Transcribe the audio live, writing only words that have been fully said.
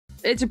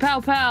It's your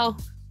pal.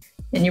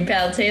 And your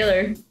pal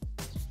Taylor.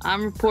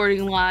 I'm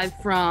reporting live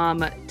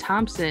from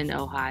Thompson,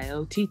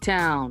 Ohio,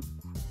 T-Town.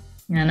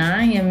 And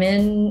I am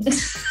in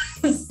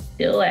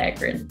still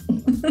Akron.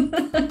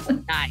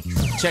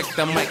 Nice. Check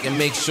the mic and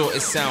make sure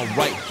it sound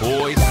right,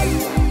 boys.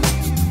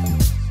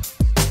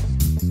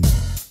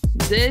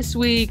 This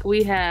week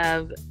we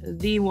have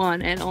the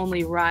one and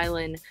only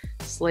Rylan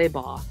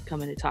Slaybaugh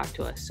coming to talk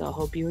to us. So I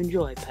hope you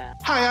enjoy,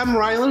 Pat. Hi, I'm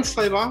Rylan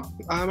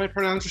Slaybaugh. My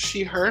pronouns are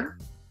she, her.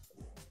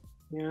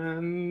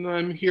 And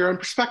I'm here on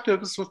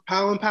Perspectives with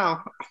Pal and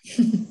Pal.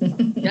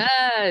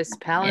 Yes,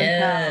 Pal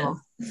and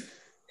Pal.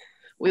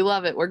 We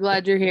love it. We're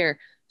glad you're here.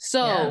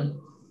 So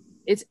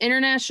It's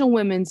International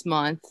Women's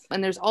Month,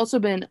 and there's also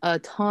been a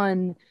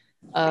ton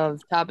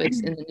of topics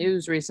in the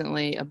news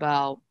recently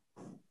about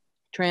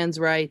trans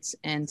rights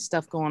and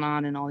stuff going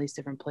on in all these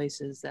different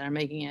places that are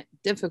making it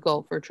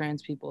difficult for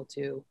trans people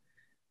to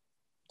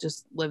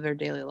just live their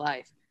daily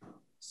life.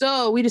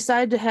 So we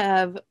decided to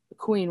have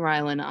Queen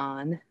Rylan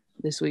on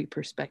this week,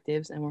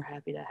 Perspectives, and we're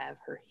happy to have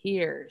her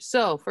here.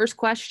 So first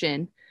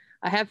question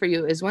I have for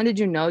you is, when did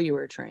you know you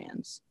were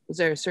trans? Was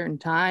there a certain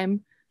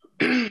time?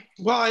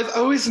 Well, I've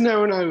always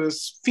known I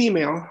was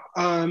female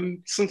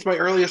since my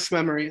earliest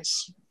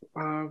memories.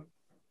 I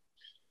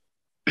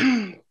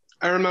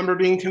remember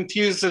being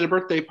confused at a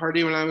birthday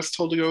party when I was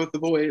told to go with the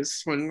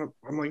boys, when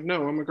I'm like,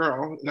 no, I'm a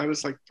girl. And I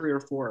was like 3 or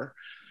 4.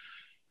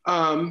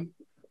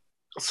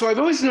 So I've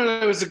always known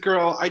I was a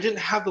girl. I didn't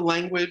have the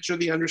language or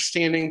the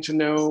understanding to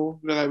know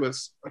that I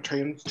was a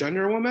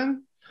transgender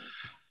woman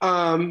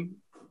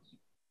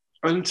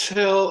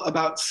until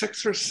about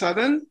 6 or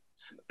 7.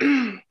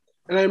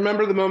 And I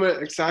remember the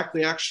moment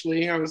exactly,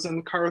 actually. I was in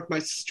the car with my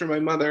sister and my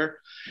mother,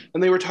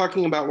 and they were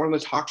talking about one of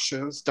the talk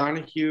shows,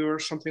 Donahue or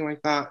something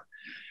like that.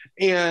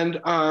 And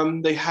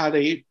they had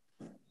a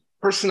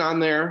person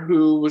on there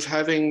who was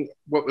having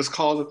what was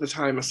called at the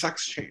time a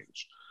sex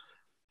change.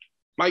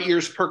 My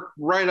ears perked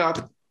right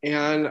up,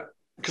 and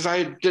because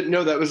I didn't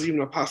know that was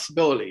even a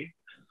possibility.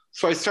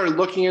 So I started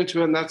looking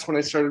into it, and that's when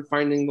I started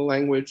finding the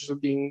language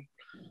of being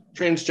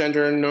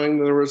transgender and knowing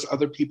that there was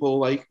other people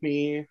like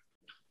me,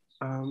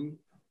 and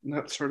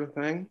that sort of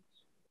thing.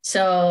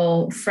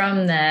 So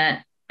from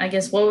that, I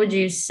guess, what would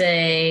you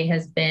say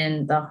has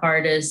been the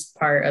hardest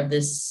part of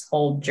this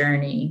whole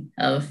journey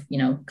of,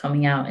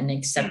 coming out and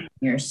accepting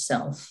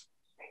yourself?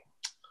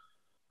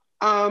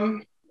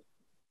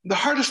 The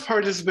hardest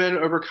part has been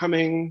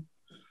overcoming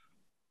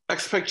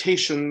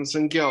expectations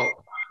and guilt.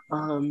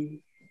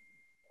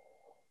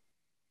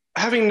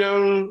 Having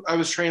known I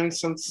was trans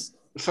since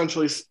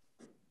essentially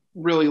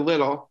really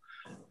little,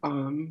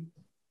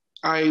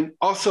 I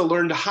also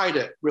learned to hide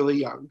it really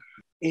young.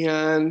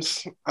 And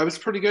I was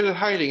pretty good at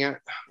hiding it.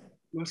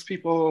 Most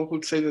people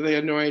would say that they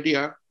had no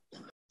idea.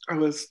 I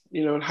was,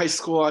 in high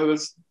school, I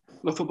was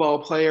a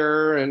football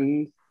player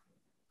and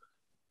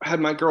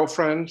had my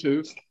girlfriend,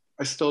 who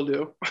I still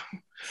do.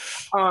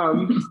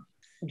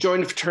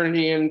 Joined a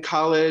fraternity in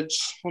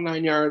college, whole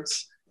 9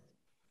 yards.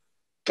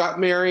 Got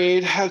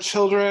married, had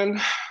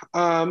children.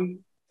 And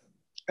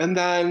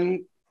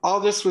then all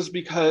this was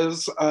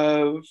because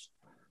of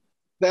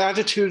the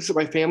attitudes that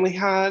my family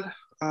had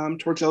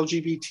towards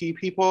LGBT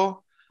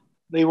people.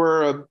 They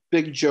were a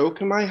big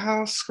joke in my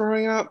house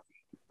growing up.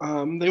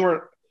 They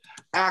weren't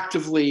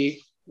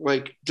actively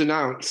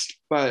denounced,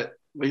 but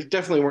they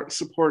definitely weren't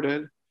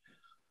supported.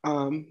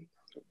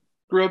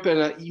 Grew up in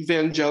an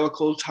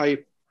evangelical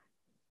type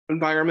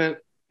environment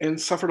and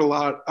suffered a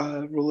lot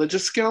of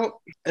religious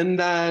guilt. And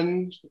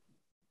then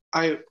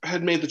I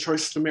had made the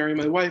choice to marry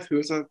my wife, who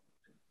is a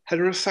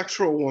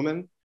heterosexual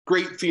woman.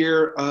 Great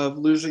fear of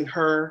losing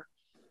her,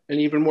 and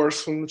even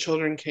worse when the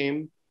children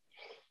came.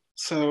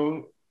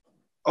 So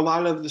a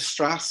lot of the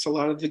stress, a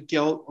lot of the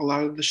guilt, a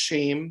lot of the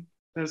shame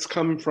has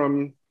come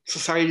from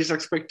society's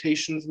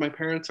expectations, my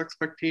parents'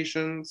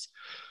 expectations,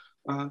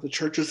 the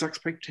church's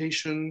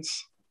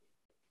expectations,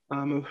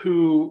 of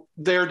who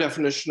their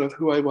definition of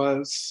who I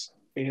was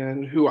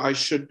and who I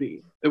should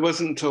be. It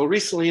wasn't until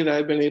recently that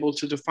I've been able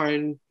to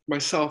define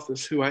myself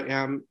as who I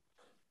am,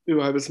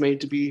 who I was made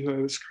to be, who I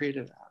was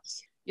created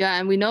as. Yeah,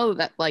 and we know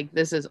that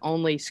this is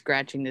only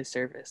scratching the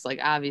surface.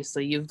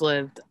 Obviously you've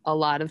lived a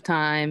lot of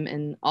time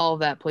and all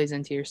of that plays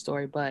into your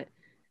story, but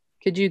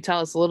could you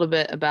tell us a little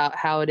bit about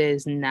how it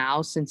is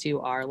now, since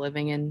you are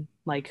living in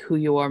who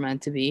you are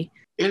meant to be?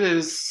 It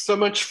is so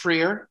much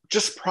freer.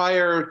 Just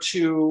prior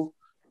to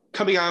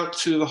coming out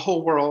to the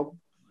whole world,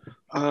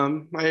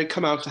 I had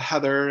come out to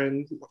Heather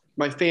and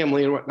my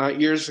family and whatnot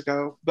years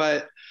ago,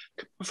 but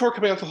before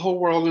coming out to the whole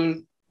world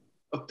and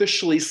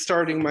officially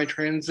starting my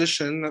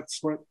transition,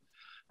 that's what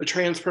a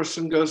trans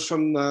person goes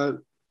from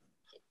the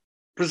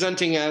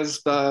presenting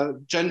as the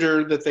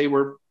gender that they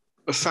were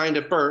assigned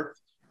at birth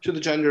to the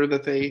gender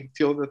that they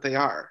feel that they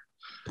are.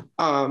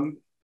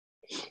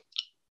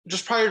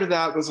 Just prior to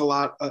that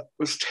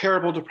was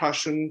terrible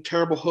depression,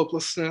 terrible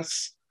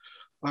hopelessness,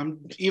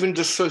 even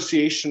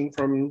dissociation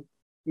from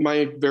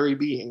my very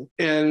being.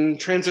 And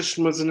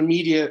transition was an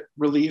immediate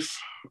relief,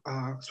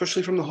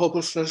 especially from the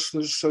hopelessness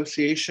and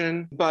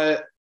dissociation.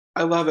 But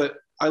I love it.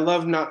 I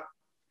love not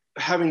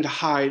having to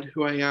hide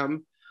who I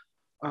am.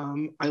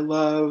 I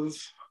love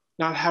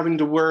not having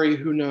to worry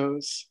who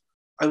knows.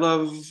 I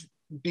love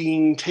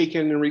being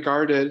taken and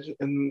regarded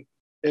in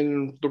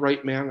the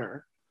right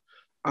manner,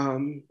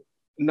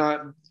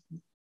 not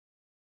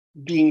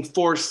being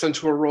forced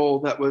into a role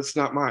that was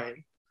not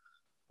mine.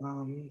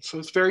 So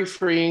it's very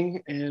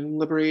freeing and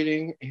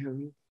liberating,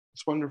 and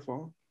it's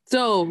wonderful.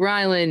 So,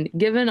 Rylan,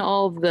 given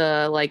all of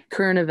the like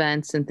current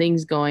events and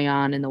things going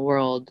on in the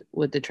world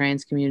with the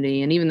trans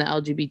community and even the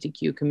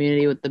LGBTQ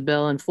community with the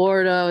bill in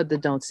Florida, with the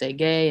Don't Say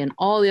Gay and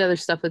all the other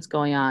stuff that's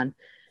going on,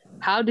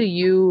 how do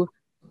you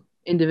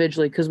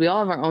individually, because we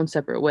all have our own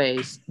separate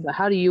ways, but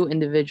how do you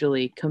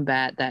individually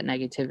combat that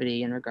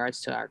negativity in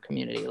regards to our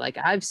community? Like,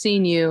 I've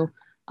seen you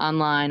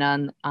online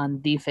on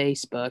the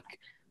Facebook,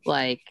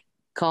 like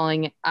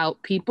calling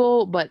out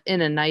people, but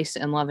in a nice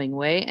and loving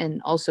way, and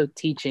also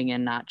teaching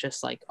and not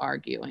just like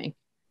arguing.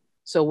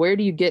 So where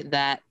do you get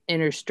that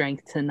inner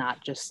strength to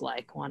not just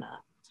like want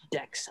to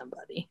deck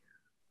somebody?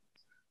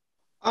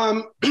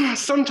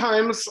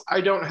 Sometimes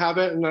I don't have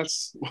it, and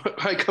that's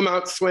I come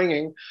out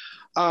swinging.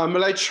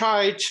 But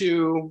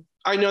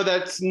I know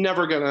that's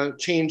never going to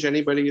change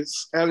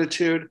anybody's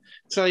attitude.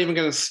 It's not even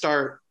going to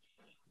start.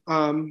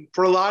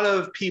 For a lot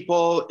of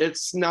people,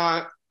 it's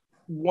not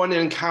one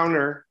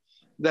encounter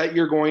that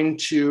you're going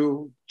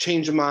to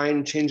change a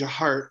mind, change a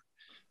heart.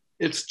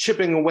 It's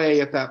chipping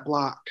away at that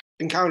block,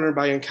 encounter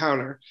by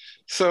encounter.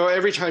 So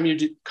every time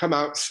you come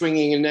out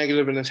swinging and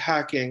negative and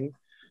attacking,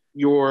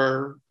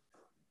 I'm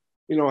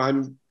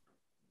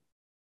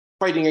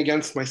fighting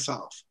against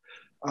myself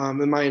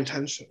and my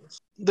intentions.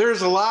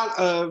 There's a lot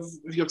of,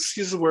 if you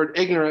excuse the word,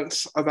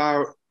 ignorance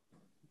about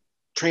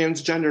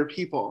transgender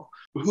people,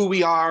 who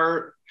we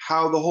are,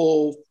 how the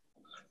whole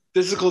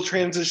physical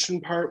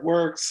transition part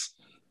works,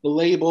 the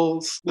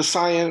labels, the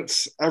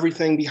science,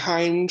 everything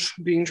behind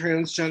being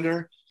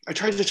transgender. I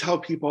try to tell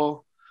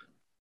people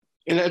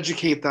and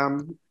educate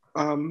them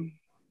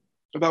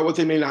about what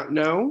they may not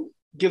know,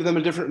 give them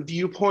a different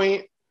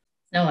viewpoint.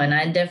 No, and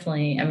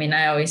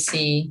I always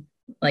see,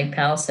 like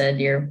Pal said,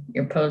 your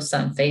posts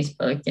on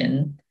Facebook.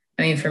 And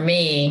I mean, for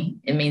me,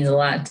 it means a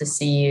lot to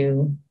see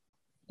you,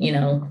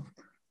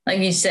 like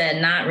you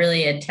said, not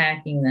really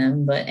attacking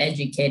them, but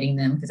educating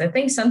them. Because I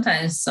think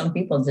sometimes some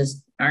people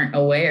just aren't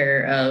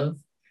aware of,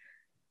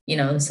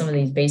 some of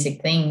these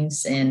basic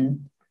things.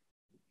 And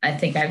I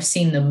think I've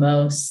seen the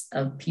most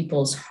of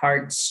people's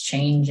hearts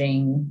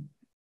changing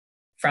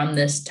from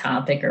this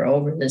topic or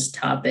over this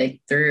topic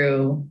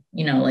through,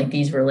 like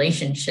these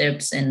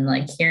relationships and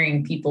like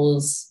hearing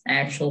people's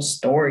actual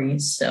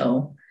stories.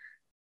 So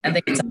I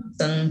think it's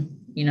awesome,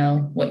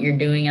 what you're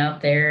doing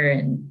out there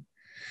and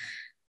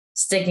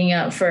sticking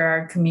up for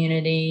our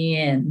community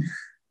and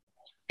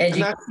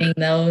educating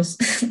those.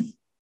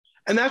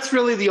 And that's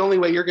really the only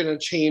way you're going to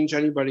change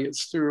anybody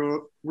is through a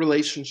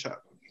relationship.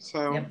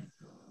 So, yep.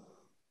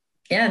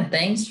 Yeah,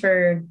 thanks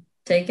for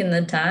taking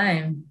the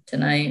time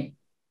tonight,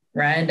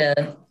 Ryan,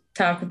 to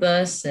talk with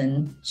us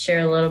and share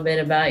a little bit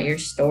about your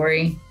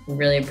story. We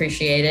really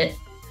appreciate it.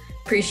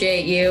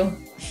 Appreciate you.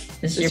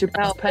 This is your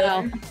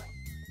pal.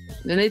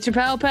 And it's your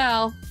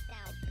pal.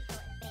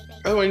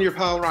 Oh, and your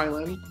pal,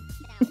 Rylan.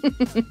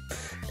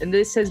 And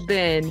this has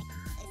been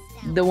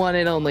the one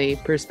and only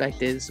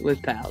Perspectives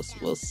with Pals.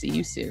 We'll see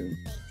you soon.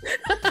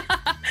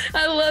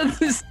 I love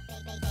this.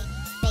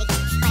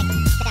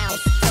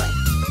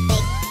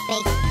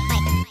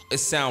 It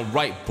sound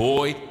right,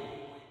 boy.